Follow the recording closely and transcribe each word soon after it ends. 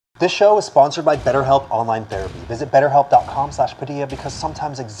This show is sponsored by BetterHelp Online Therapy. Visit betterhelp.com/Padilla because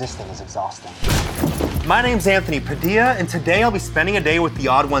sometimes existing is exhausting. My name's Anthony Padilla, and today I'll be spending a day with the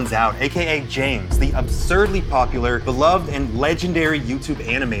Odd Ones Out, aka James, the absurdly popular, beloved, and legendary YouTube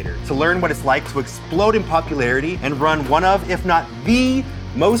animator, to learn what it's like to explode in popularity and run one of, if not the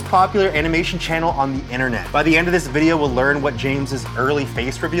most popular animation channel on the internet. By the end of this video, we'll learn what James's early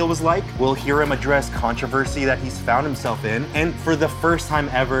face reveal was like. We'll hear him address controversy that he's found himself in. And for the first time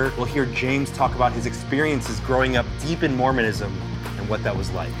ever, we'll hear James talk about his experiences growing up deep in Mormonism and what that was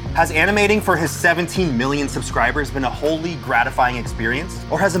like. Has animating for his 17 million subscribers been a wholly gratifying experience?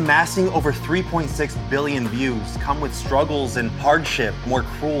 Or has amassing over 3.6 billion views come with struggles and hardship more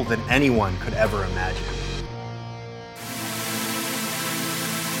cruel than anyone could ever imagine?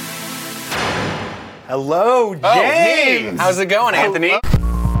 Hello, James! Hey. How's it going, Anthony?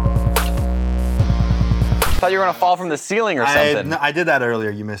 Thought you were gonna fall from the ceiling or something. I did that earlier,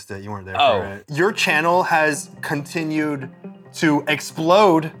 you missed it, you weren't there for it. Your channel has continued to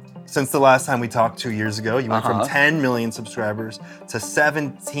explode since the last time we talked 2 years ago. You went from 10 million subscribers to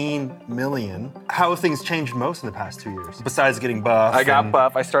 17 million. How have things changed most in the past 2 years? Besides getting buff. I got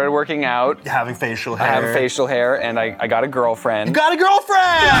buff, I started working out. Having facial hair. I have facial hair, and I got a girlfriend. You got a girlfriend!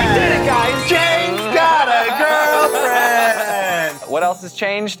 I did it, guys! James got a girlfriend! What else has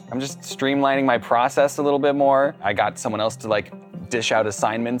changed? I'm just streamlining my process a little bit more. I got someone else to dish out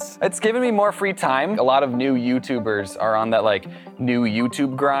assignments. It's given me more free time. A lot of new YouTubers are on that new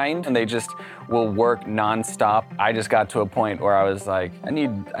YouTube grind, and they just will work nonstop. I just got to a point where I was like, I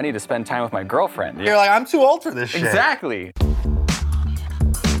need to spend time with my girlfriend. You're like, I'm too old for this shit. Exactly.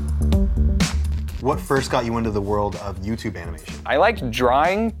 What first got you into the world of YouTube animation? I liked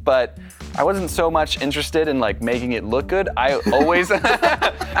drawing, but I wasn't so much interested in making it look good. I always,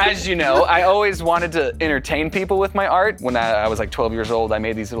 as you know, I always wanted to entertain people with my art. When I was 12 years old, I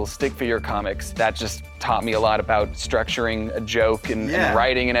made these little stick figure comics. That just taught me a lot about structuring a joke and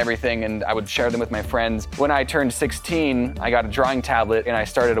writing and everything, and I would share them with my friends. When I turned 16, I got a drawing tablet and I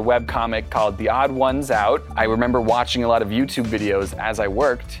started a web comic called The Odd Ones Out. I remember watching a lot of YouTube videos as I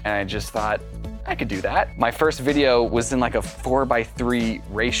worked, and I just thought, I could do that. My first video was in a 4:3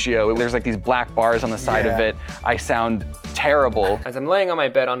 ratio. There's these black bars on the side of it. I sound terrible. As I'm laying on my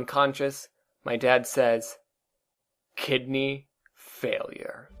bed unconscious, my dad says, kidney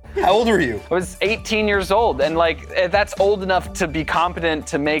failure. How old were you? I was 18 years old, and that's old enough to be competent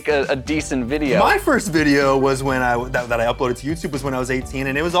to make a decent video. My first video was when that I uploaded to YouTube was when I was 18,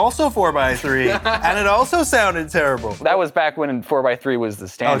 and it was also 4:3, and it also sounded terrible. That was back when 4:3 was the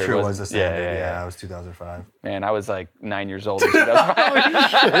standard. Oh, sure, it was the standard. Yeah, it was 2005. Man, I was 9 years old in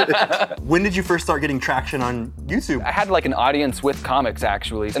 2005. When did you first start getting traction on YouTube? I had an audience with comics,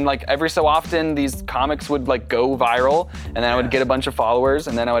 actually, and every so often these comics would go viral, and then I would get a bunch of followers,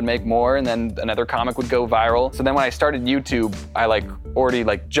 and then I would make more, and then another comic would go viral. So then when I started YouTube, I already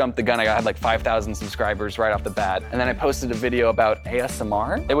jumped the gun. I had 5,000 subscribers right off the bat. And then I posted a video about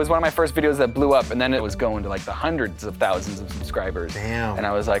ASMR. It was one of my first videos that blew up, and then it was going to the hundreds of thousands of subscribers. Damn. And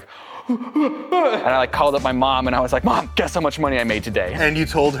I was and I called up my mom, and I was like, Mom, guess how much money I made today? And you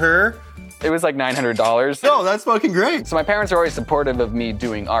told her? It was $900. No, that's fucking great. So my parents are always supportive of me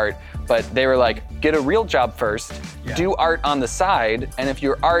doing art, but they were like, get a real job first, do art on the side, and if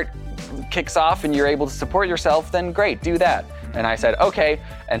your art kicks off and you're able to support yourself, then great, do that. And I said, okay.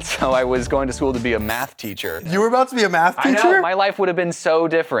 And so I was going to school to be a math teacher. You were about to be a math teacher? I know, my life would have been so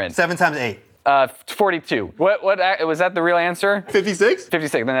different. 7 times 8. 42. What was that the real answer? 56?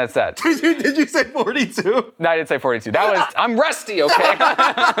 56, then that's that. Did you say 42? No, I did say 42. I'm rusty,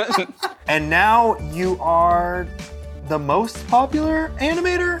 okay? And now you are the most popuar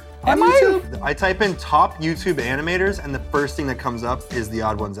animator on Am YouTube? I type in top YouTube animators, and the first thing that comes up is The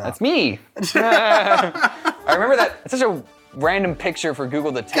Odd Ones Out. That's me. I remember that. It's such a random picture for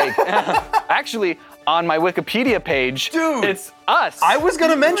Google to take. Actually, on my Wikipedia page, dude, it's us. I was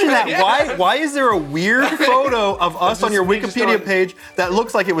gonna mention that. Yeah. Why is there a weird photo of us on your Wikipedia page that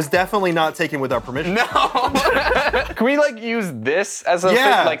looks like it was definitely not taken with our permission? No. Can we use this as a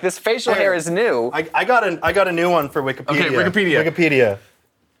this facial hair is new? I got a new one for Wikipedia. Okay, Wikipedia.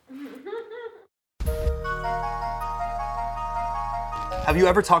 Have you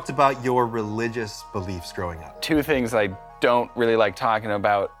ever talked about your religious beliefs growing up? Two things I don't really like talking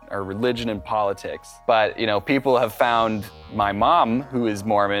about are religion and politics. But, people have found my mom, who is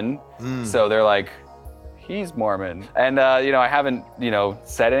Mormon, so they're like, he's Mormon. And, I haven't,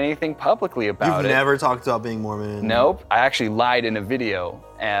 said anything publicly about it. You've never talked about being Mormon? Nope. I actually lied in a video.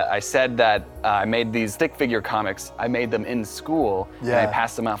 And I said that I made these stick figure comics. I made them in school, and I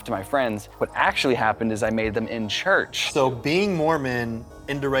passed them off to my friends. What actually happened is I made them in church. So being Mormon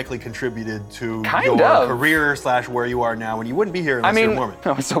indirectly contributed to Kind your of. career / where you are now, and you wouldn't be here unless you're Mormon.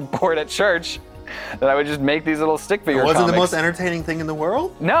 I was so bored at church that I would just make these little stick figure It wasn't the comics. most entertaining thing in the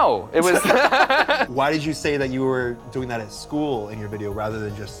world? No, it was. Why did you say that you were doing that at school in your video rather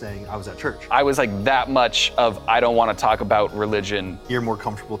than just saying I was at church? I was like that much of I don't want to talk about religion. You're more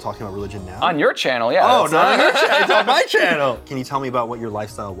comfortable talking about religion now? On your channel, yeah. Oh, that's- not on your channel, it's on my channel. Can you tell me about what your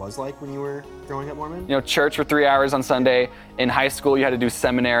lifestyle was like when you were growing up Mormon? You know, church for 3 hours on Sunday. In high school, you had to do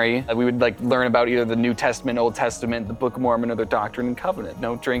seminary. We would like learn about either the New Testament, Old Testament, the Book of Mormon, or the Doctrine and Covenant.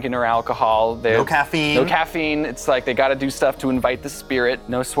 No drinking or alcohol. No caffeine. No caffeine. It's like they got to do stuff to invite the spirit.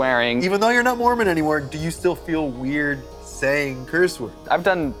 No swearing. Even though you're not Mormon anymore, do you still feel weird saying curse words? I've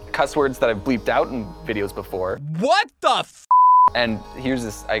done cuss words that I've bleeped out in videos before. What the And here's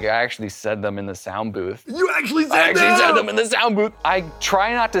this, I actually said them in the sound booth. You actually said I actually said them in the sound booth. I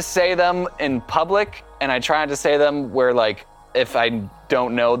try not to say them in public, and I try not to say them where like, if I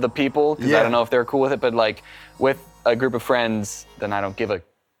don't know the people, because I don't know if they're cool with it, but like with a group of friends, then I don't give a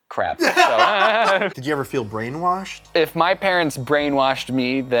crap. So, Did you ever feel brainwashed? if my parents brainwashed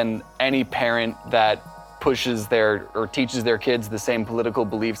me, then any parent that pushes their or teaches their kids the same political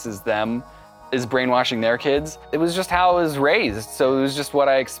beliefs as them is brainwashing their kids. It was just how I was raised, so it was just what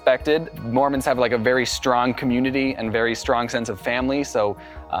I expected. Mormons have like a very strong community and very strong sense of family, so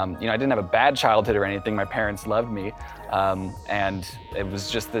you know, I didn't have a bad childhood or anything. My parents loved me, and it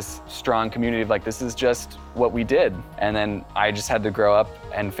was just this strong community of like, this is just what we did. And then I just had to grow up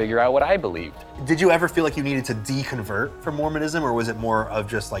and figure out what I believed. Did you ever feel like you needed to deconvert from Mormonism, or was it more of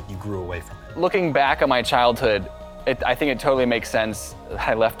just like you grew away from it? Looking back on my childhood, I think it totally makes sense that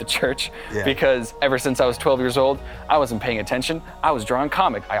I left the church because ever since I was 12 years old, I wasn't paying attention. I was drawing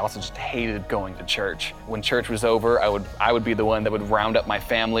comic. I also just hated going to church. When church was over, I would be the one that would round up my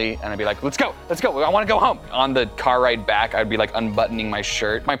family and I'd be like, let's go, I want to go home. On the car ride back, I'd be like unbuttoning my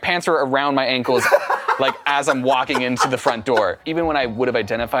shirt. My pants were around my ankles like as I'm walking into the front door. Even when I would have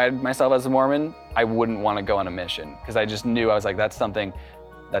identified myself as a Mormon, I wouldn't want to go on a mission because I just knew, I was like, that's something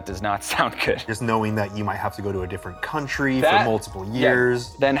that does not sound good. Just knowing that you might have to go to a different country for multiple years.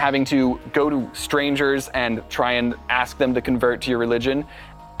 Yeah. Then having to go to strangers and try and ask them to convert to your religion.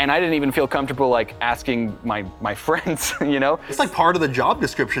 And I didn't even feel comfortable like asking my friends, you know? It's like part of the job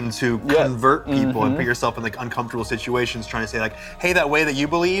description to convert people and put yourself in like uncomfortable situations trying to say like, hey, that way that you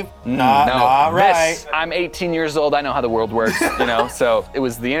believe, not right. I'm 18 years old, I know how the world works, you know? So it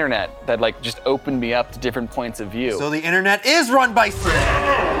was the internet that like just opened me up to different points of view. So the internet is run by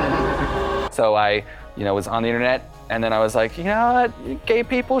sin. So I, you know, was on the internet, and then I was like, you know what, gay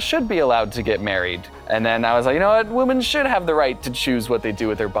people should be allowed to get married. And then I was like, you know what, women should have the right to choose what they do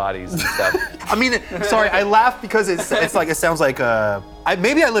with their bodies and stuff. I mean, sorry, I laugh because it's like, it sounds like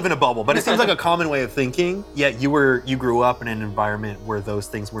maybe I live in a bubble, but it seems like a common way of thinking. Yet you grew up in an environment where those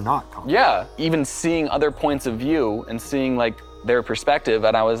things were not common. Yeah, even seeing other points of view and seeing like their perspective,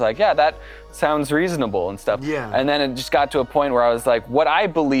 and I was like, yeah, that sounds reasonable and stuff. Yeah. And then it just got to a point where I was like, what I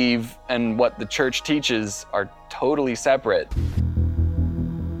believe and what the church teaches are totally separate.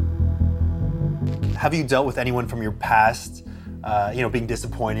 Have you dealt with anyone from your past, you know, being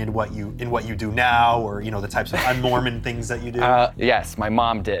disappointed in what you do now, or you know, the types of un-Mormon things that you do? Yes, my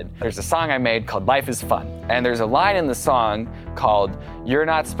mom did. There's a song I made called Life is Fun. And there's a line in the song called, you're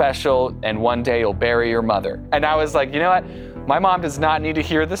not special and one day you'll bury your mother. And I was like, you know what? My mom does not need to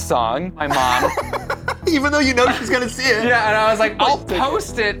hear this song. My mom. Even though you know she's gonna see it. Yeah, and I was like, I'll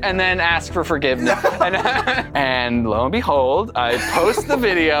post it and then ask for forgiveness. And lo and behold, I post the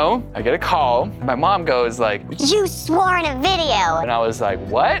video, I get a call. My mom goes like, you swore in a video. and I was like,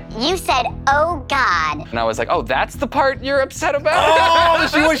 what? You said, oh God. And I was like, oh, that's the part you're upset about?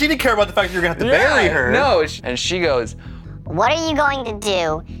 Oh, she didn't care about the fact that you're gonna have to bury her. No, and she goes, What are you going to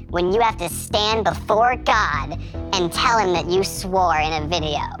do when you have to stand before God and tell him that you swore in a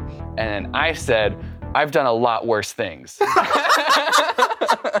video? and I said, I've done a lot worse things.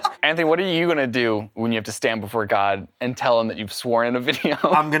 Anthony, what are you gonna do when you have to stand before God and tell him that you've sworn in a video?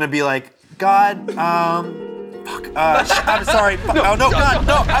 I'm gonna be like, God, fuck, I'm sorry. God, no,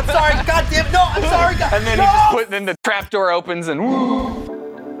 I'm sorry. God damn, no, I'm sorry, God. And then no! then the trap door opens and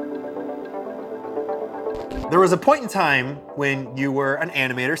There was a point in time when you were an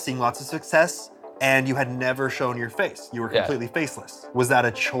animator seeing lots of success and you had never shown your face. You were completely faceless. Was that a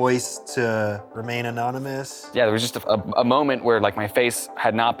choice to remain anonymous? yeah, there was just a moment where like my face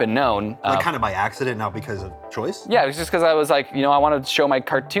had not been known. Like kind of by accident, not because of choice? Yeah, it was just because I was like, you know, I wanted to show my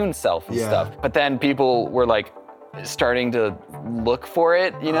cartoon self and stuff. But then people were like starting to look for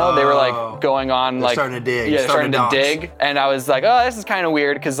it, you know? They were like going on They're like starting to dig. Yeah, starting to dox. dig. And I was like, oh, this is kind of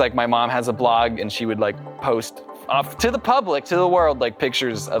weird because like my mom has a blog and she would like post off to the public, to the world, like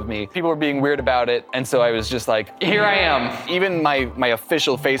pictures of me. People were being weird about it, and so I was just like, here I am. Even my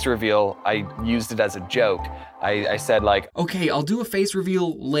official face reveal, I used it as a joke. I said like, okay, I'll do a face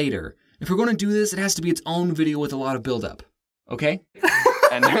reveal later. If we're gonna do this, it has to be its own video with a lot of build-up, okay?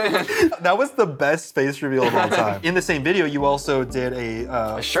 and That was the best face reveal of all time. In the same video, you also did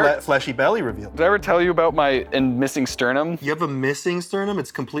a shirt. fleshy belly reveal. Did I ever tell you about my missing sternum? You have a missing sternum?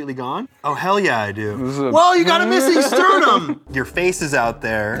 It's completely gone? Oh, hell yeah, I do. This is a- Whoa, you got a missing sternum! Your face is out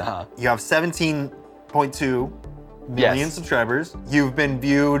there. Uh-huh. You have 17.2 million Yes. subscribers. You've been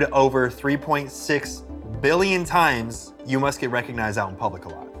viewed over 3.6 billion times. You must get recognized out in public a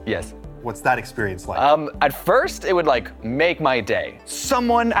lot. Yes. What's that experience like? At first, it would like make my day.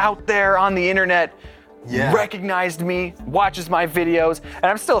 Someone out there on the internet recognized me, watches my videos, and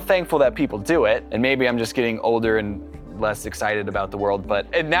I'm still thankful that people do it. And maybe I'm just getting older and less excited about the world,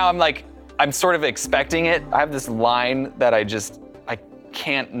 and now I'm sort of expecting it. I have this line that I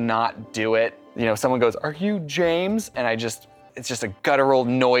can't not do it. You know, someone goes, "Are you James?" And it's just a guttural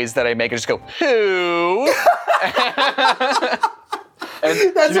noise that I make. I just go, "Who?"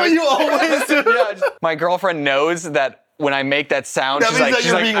 And, That's what you always do. my girlfriend knows that when I make that sound, That she's means like, that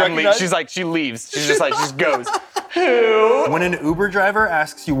you're being recognized? she leaves. She's just like, she just goes, "Who?" When an Uber driver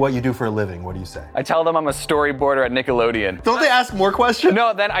asks you what you do for a living, what do you say? I tell them I'm a storyboarder at Nickelodeon. Don't they ask more questions?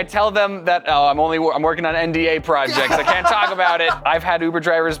 No, then I tell them that I'm working on NDA projects. I can't talk about it. I've had Uber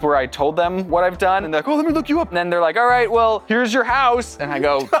drivers where I told them what I've done, and they're like, "Oh, let me look you up." And then they're like, "All right, well, here's your house," and I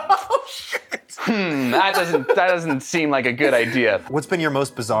go, Oh, shit. that doesn't seem like a good idea. What's been your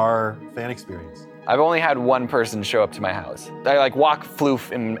most bizarre fan experience? I've only had one person show up to my house. I like walk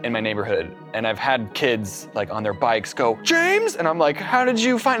floof in my neighborhood, and I've had kids like on their bikes go, "James," and I'm like, "How did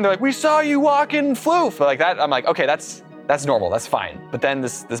you find?" They're like, "We saw you walking floof," like that. I'm like, okay, that's normal, that's fine. But then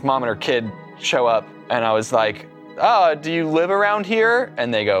this mom and her kid show up, and I was like, "Oh, do you live around here?"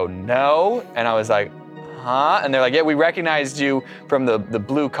 And they go, "No," and I was like, "Huh?" And they're like, "Yeah, we recognized you from the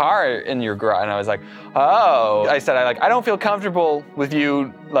blue car in your garage." And I was like, "Oh." I said, I don't feel comfortable with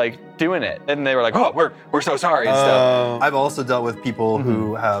you like doing it. And they were like, "Oh, we're so sorry," and stuff. I've also dealt with people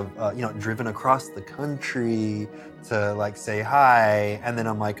who have driven across the country to like say hi, and then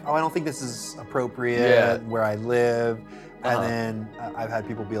I'm like, "Oh, I don't think this is appropriate where I live." And then I've had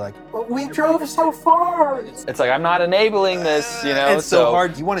people be like, "Well, we drove so far." It's like, I'm not enabling this, you know? It's so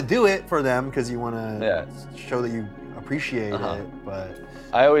hard. You want to do it for them because you want to show that you appreciate it, but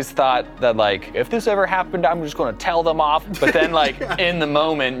I always thought that like, if this ever happened, I'm just gonna tell them off. But then like, in the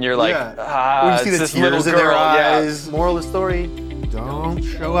moment, you're like, when you see it's the this little tears in their girl. eyes. Moral of the story: don't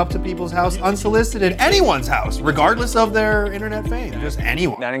show up to people's house unsolicited. Anyone's house, regardless of their internet fame. Just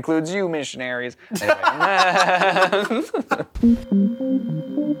anyone. That includes you, missionaries. Anyway.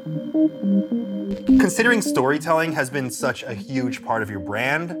 Considering storytelling has been such a huge part of your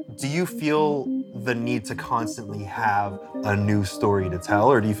brand, do you feel the need to constantly have a new story to tell,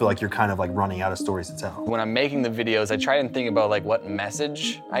 or do you feel like you're kind of like running out of stories to tell? When I'm making the videos, I try and think about like what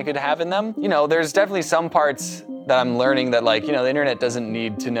message I could have in them. You know, there's definitely some parts that I'm learning that like, you know, the internet doesn't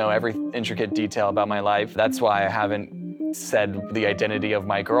need to know every intricate detail about my life. That's why I haven't said the identity of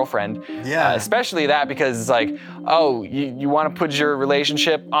my girlfriend. Yeah. Especially that, because it's like, oh, you want to put your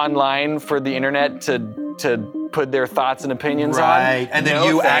relationship online for the internet to put their thoughts and opinions on? Right, and then No,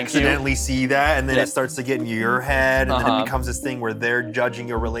 you thank accidentally see that, and then it starts to get in your head, and then it Uh-huh. becomes this thing where they're judging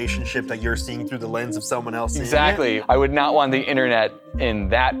your relationship that you're seeing through the lens of someone else. seeing it. Exactly. I would not want the internet in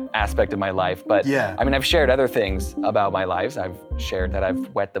that aspect of my life, but Yeah. I mean, I've shared other things about my lives. I've shared that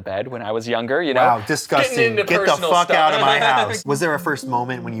I've wet the bed when I was younger, you know? Wow, disgusting. Getting into Get the personal fuck stuff. out of my house. Was there a first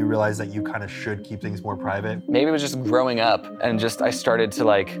moment when you realized that you kind of should keep things more private? Maybe it was just growing up and just I started to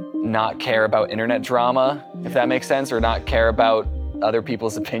like not care about internet drama, if that makes sense, or not care about other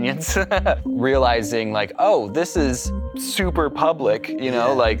people's opinions. Realizing like, oh, this is super public, you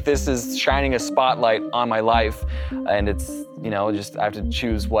know, like this is shining a spotlight on my life, and it's, you know, just I have to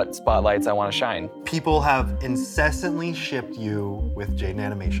choose what spotlights I want to shine. People have incessantly shipped you with Jaden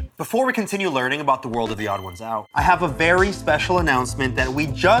Animation. Before we continue learning about the world of The Odd Ones Out, I have a very special announcement that we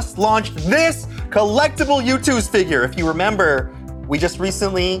just launched this collectible U2's figure. If you remember, we just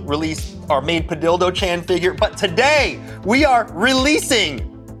recently released our Made Padildo Chan figure, but today we are releasing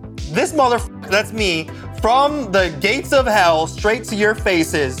this motherfucker, that's me, from the gates of hell straight to your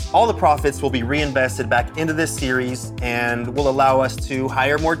faces. All the profits will be reinvested back into this series and will allow us to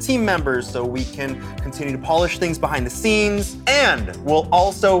hire more team members so we can continue to polish things behind the scenes. And we'll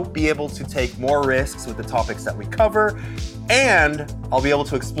also be able to take more risks with the topics that we cover. And I'll be able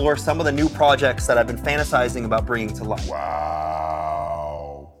to explore some of the new projects that I've been fantasizing about bringing to life.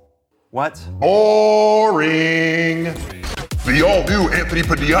 Wow. What? Boring. The all-new Anthony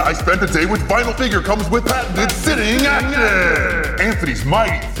Padilla I Spent a Day with vinyl figure comes with patented sitting action. Anthony's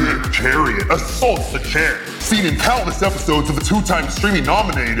mighty thick chariot assaults the chair. Seen in countless episodes of the 2-time streaming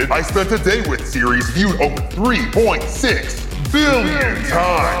nominated I Spent a Day with series viewed over 3.6 billion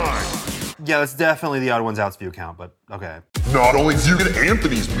times. Yeah, that's definitely the Odd Ones Out's view count, but okay. Not only do you get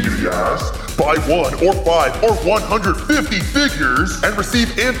Anthony's beauty ass, buy 1 or 5 or 150 figures and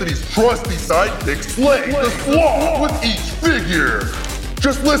receive Anthony's trusty sidekick Slay the Sloth with each figure.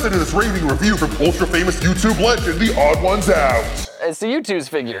 Just listen to this raving review from ultra-famous YouTube legend, The Odd Ones Out. It's a YouTube's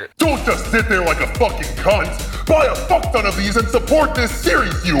figure. Don't just sit there like a fucking cunt. Buy a fuck ton of these and support this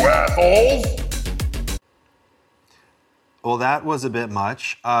series, you assholes. Well, that was a bit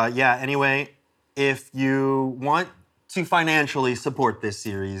much. Yeah, anyway, if you want to financially support this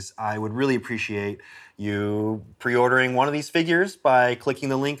series, I would really appreciate you pre-ordering one of these figures by clicking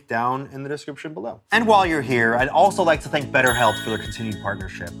the link down in the description below. And while you're here, I'd also like to thank BetterHelp for their continued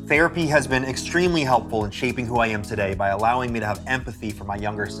partnership. Therapy has been extremely helpful in shaping who I am today by allowing me to have empathy for my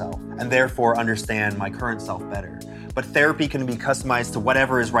younger self and therefore understand my current self better. But therapy can be customized to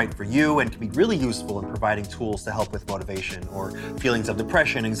whatever is right for you and can be really useful in providing tools to help with motivation or feelings of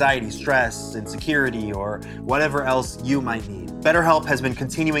depression, anxiety, stress, insecurity, or whatever else you might need. BetterHelp has been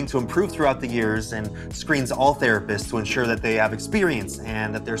continuing to improve throughout the years and screens all therapists to ensure that they have experience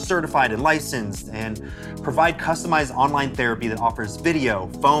and that they're certified and licensed, and provide customized online therapy that offers video,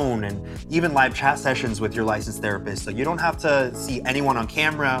 phone, and even live chat sessions with your licensed therapist, so you don't have to see anyone on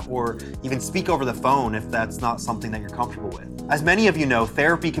camera or even speak over the phone if that's not something that you're comfortable with. As many of you know,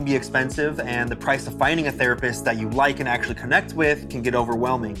 therapy can be expensive, and the price of finding a therapist that you like and actually connect with can get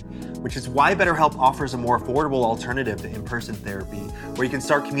overwhelming, which is why BetterHelp offers a more affordable alternative to in-person therapy, where you can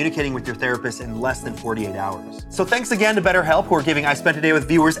start communicating with your therapist in less than 48 hours. So thanks again to BetterHelp, who are giving I Spent a Day with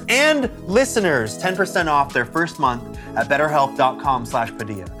viewers and listeners 10% off their first month at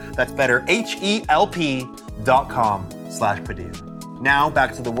betterhelp.com/Padilla. That's betterhelp.com/Padilla. Now,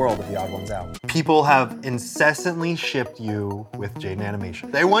 back to the world of The Odd Ones Out. People have incessantly shipped you with Jaden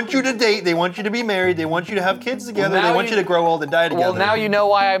Animation. They want you to date, they want you to be married, they want you to have kids together, they want you to grow old and die together. Well, now you know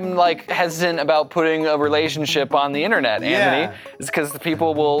why I'm like hesitant about putting a relationship on the internet, Anthony. Yeah. It's because the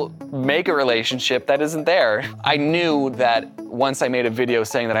people will make a relationship that isn't there. I knew that once I made a video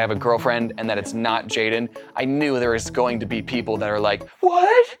saying that I have a girlfriend and that it's not Jaden, I knew there was going to be people that are like,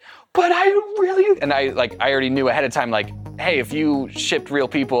 what? But I really, and I already knew ahead of time, like, hey, if you shipped real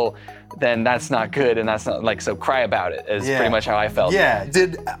people, then that's not good, and that's not, like, so cry about it, is pretty much how I felt. Yeah,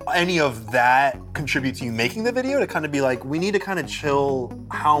 did any of that contribute to you making the video, to kind of be like, we need to kind of chill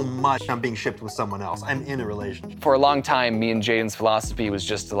how much I'm being shipped with someone else, I'm in a relationship? For a long time, me and Jaden's philosophy was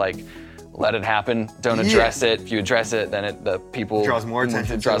just to, like, let it happen. Don't address it. If you address it, then the people draws more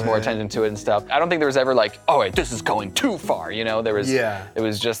attention to it and stuff. I don't think there was ever like, oh wait, this is going too far. You know, there was. Yeah. It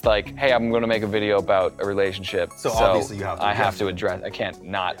was just like, hey, I'm going to make a video about a relationship. So obviously you have to. I have to address. I can't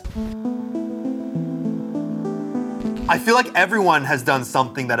not. I feel like everyone has done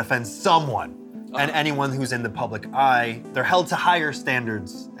something that offends someone. And anyone who's in the public eye, they're held to higher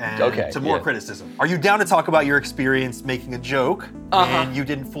standards and to more criticism. Are you down to talk about your experience making a joke and you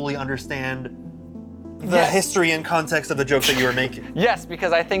didn't fully understand the history and context of the joke that you were making? Yes,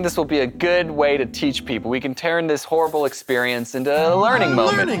 because I think this will be a good way to teach people. We can turn this horrible experience into a learning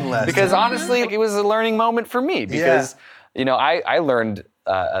moment. Learning lesson. Because honestly, it was a learning moment for me because, you know, I learned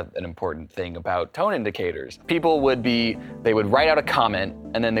an important thing about tone indicators. People they would write out a comment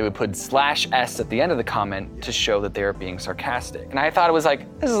and then they would put /s at the end of the comment to show that they were being sarcastic. And I thought it was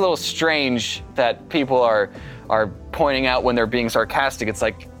like, this is a little strange that people are pointing out when they're being sarcastic. It's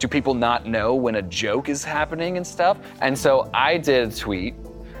like, do people not know when a joke is happening and stuff? And so I did a tweet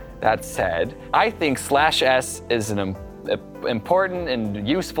that said, I think /s is an important and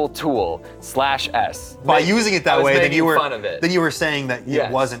useful tool, /s. By using it that way, then you were fun of it. Then you were saying that it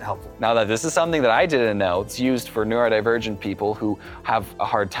wasn't helpful. Now that this is something that I didn't know, it's used for neurodivergent people who have a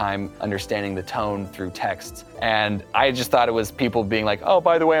hard time understanding the tone through text. And I just thought it was people being like, oh,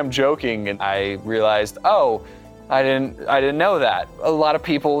 by the way, I'm joking. And I realized, oh, I didn't know that. A lot of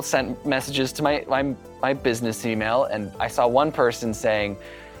people sent messages to my business email, and I saw one person saying,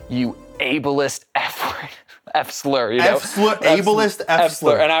 you ableist F word. F slur, you know? Ableist F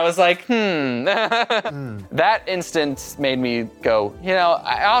slur. And I was like, That instant made me go, you know,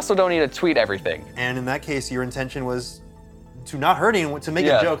 I also don't need to tweet everything. And in that case, your intention was to not hurt anyone, to make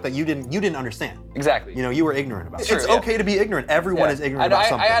a joke that you didn't understand. Exactly. You know, you were ignorant about it. It's okay to be ignorant. Everyone is ignorant about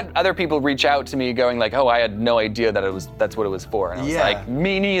something. I had other people reach out to me going like, oh, I had no idea that's what it was for. And I was like,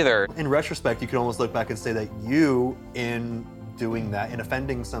 me neither. In retrospect, you could almost look back and say that you, in doing that and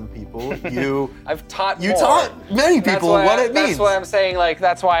offending some people, I've taught you more. taught many people what it means. That's why I'm saying, like,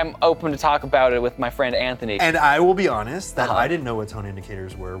 that's why I'm open to talk about it with my friend Anthony. And I will be honest that I didn't know what tone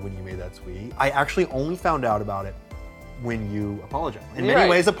indicators were when you made that tweet. I actually only found out about it when you apologize. In many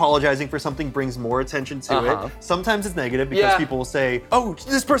ways, apologizing for something brings more attention to it. Sometimes it's negative because people will say, oh,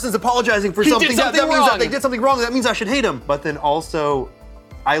 this person's apologizing for something. That means that they did something wrong. That means I should hate him. But then also,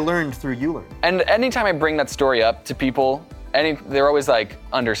 I learned through you learning. And anytime I bring that story up to people, they're always like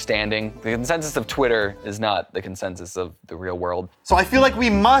understanding. The consensus of Twitter is not the consensus of the real world. So I feel like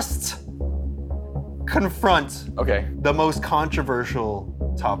we must confront the most controversial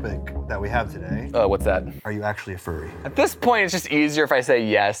topic that we have today. What's that? Are you actually a furry? At this point, it's just easier if I say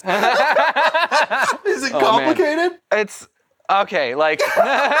yes. Is it complicated? It's okay, like,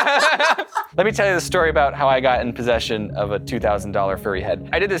 let me tell you the story about how I got in possession of a $2,000 furry head.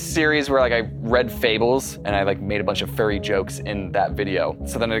 I did this series where like I read fables and I like made a bunch of furry jokes in that video.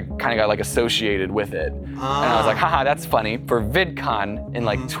 So then it kind of got like associated with it. And I was like, haha, that's funny. For VidCon in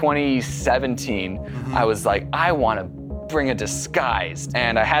like 2017, I was like, I want to bring a disguise.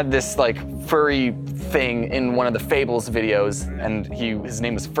 And I had this like furry thing in one of the Fables videos, and his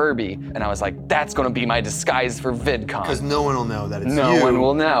name was Furby, and I was like, that's gonna be my disguise for VidCon. Because no one will know that it's you. No one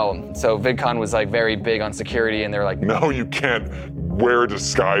will know. So VidCon was like very big on security, and they're like, No, you can't wear a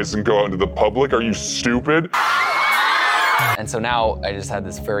disguise and go out into the public. Are you stupid? And so now I just had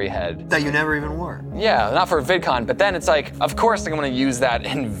this furry head. That you never even wore. Yeah, not for VidCon, but then it's like, of course I'm gonna use that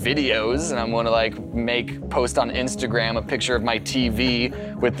in videos, and I'm gonna like post on Instagram a picture of my TV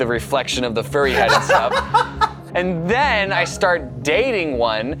with the reflection of the furry head and stuff. And then I start dating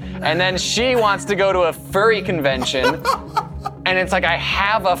one, and then she wants to go to a furry convention, and it's like I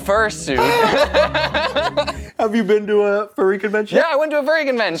have a fursuit. Have you been to a furry convention? Yeah, I went to a furry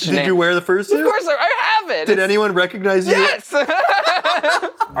convention. Did you wear the fursuit? Of course, I have it. Did anyone recognize you? Yes!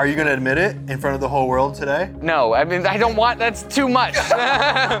 Are you gonna admit it in front of the whole world today? No, I mean, I don't want, that's too much.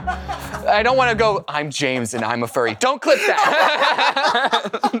 I don't want to go, I'm James and I'm a furry. Don't clip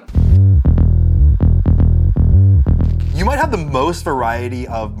that. You might have the most variety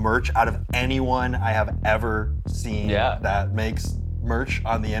of merch out of anyone I have ever seen that makes merch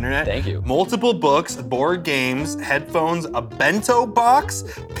on the internet. Thank you. Multiple books, board games, headphones, a bento box,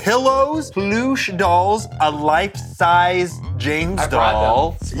 pillows, plush dolls, a life-size James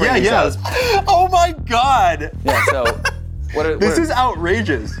doll. Yeah. Oh my God. Yeah, so This is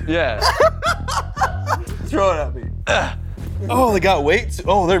outrageous. Yeah. Throw it at me. Oh, they got weight.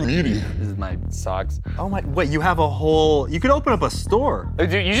 Oh, they're meaty. This is my socks. Oh my, wait, you have a whole, you could open up a store.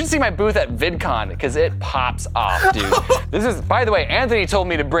 Dude, you should see my booth at VidCon, because it pops off, dude. This is, by the way, Anthony told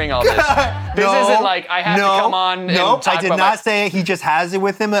me to bring all this. This isn't like I have to come on and talk I did about not say it. He just has it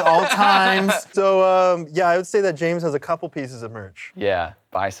with him at all times. So, yeah, I would say that James has a couple pieces of merch. Yeah,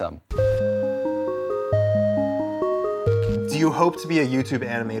 buy some. Do you hope to be a YouTube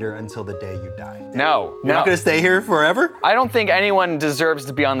animator until the day you die? No. You're not gonna stay here forever? I don't think anyone deserves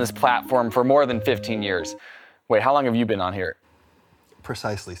to be on this platform for more than 15 years. Wait, how long have you been on here?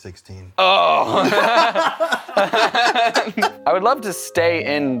 Precisely 16. Oh. I would love to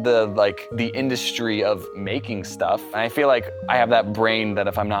stay in the industry of making stuff. And I feel like I have that brain that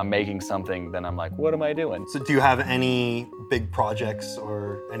if I'm not making something, then I'm like, what am I doing? So do you have any big projects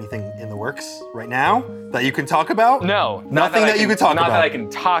or anything in the works right now that you can talk about? No. Nothing that you could talk about? Not that I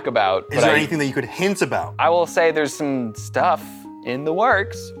can talk about. Is there anything that you could hint about? I will say there's some stuff in the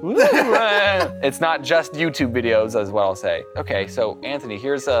works. It's not just YouTube videos, is what I'll say. Okay, so Anthony,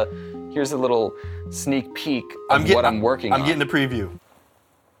 here's a little sneak peek of what I'm working on. I'm getting a preview.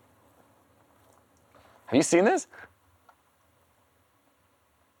 Have you seen this?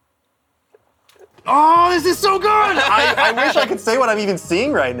 Oh, this is so good! I wish I could say what I'm even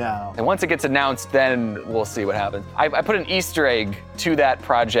seeing right now. And once it gets announced, then we'll see what happens. I put an Easter egg to that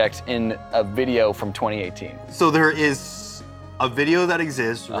project in a video from 2018. So there is a video that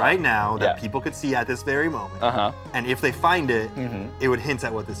exists right now that people could see at this very moment. And if they find it, it would hint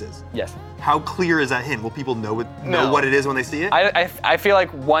at what this is. Yes. How clear is that hint? Will people know what it is when they see it? I feel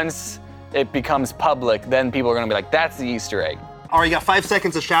like once it becomes public, then people are gonna be like, that's the Easter egg. All right, you got 5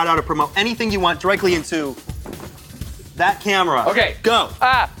 seconds to shout out or promote anything you want directly into that camera. Okay. Go.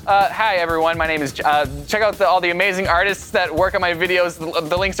 Hi everyone, my name is, check out all the amazing artists that work on my videos.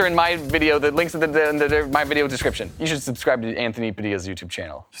 The links are in my video, the links are in my video description. You should subscribe to Anthony Padilla's YouTube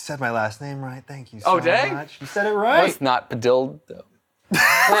channel. You said my last name right, thank you so much. Did I? You said it right. It's not Padil, though.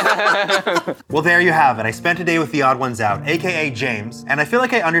 Well, there you have it. I spent a day with the Odd Ones Out, AKA James, and I feel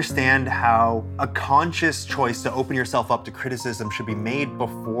like I understand how a conscious choice to open yourself up to criticism should be made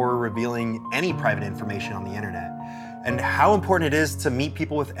before revealing any private information on the internet. and how important it is to meet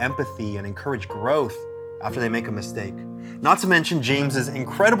people with empathy and encourage growth after they make a mistake. Not to mention James's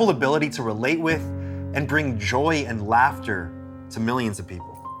incredible ability to relate with and bring joy and laughter to millions of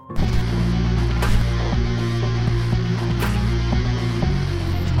people.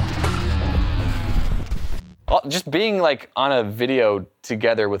 Well, just being like on a video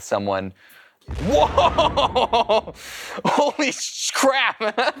together with someone. Whoa! Holy crap!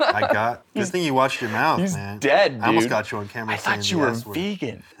 Good thing you watched your mouth, He's man. dead, dude. I almost got you on camera I saying thought you the were S word.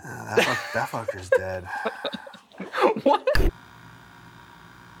 vegan. That fucker's dead. What?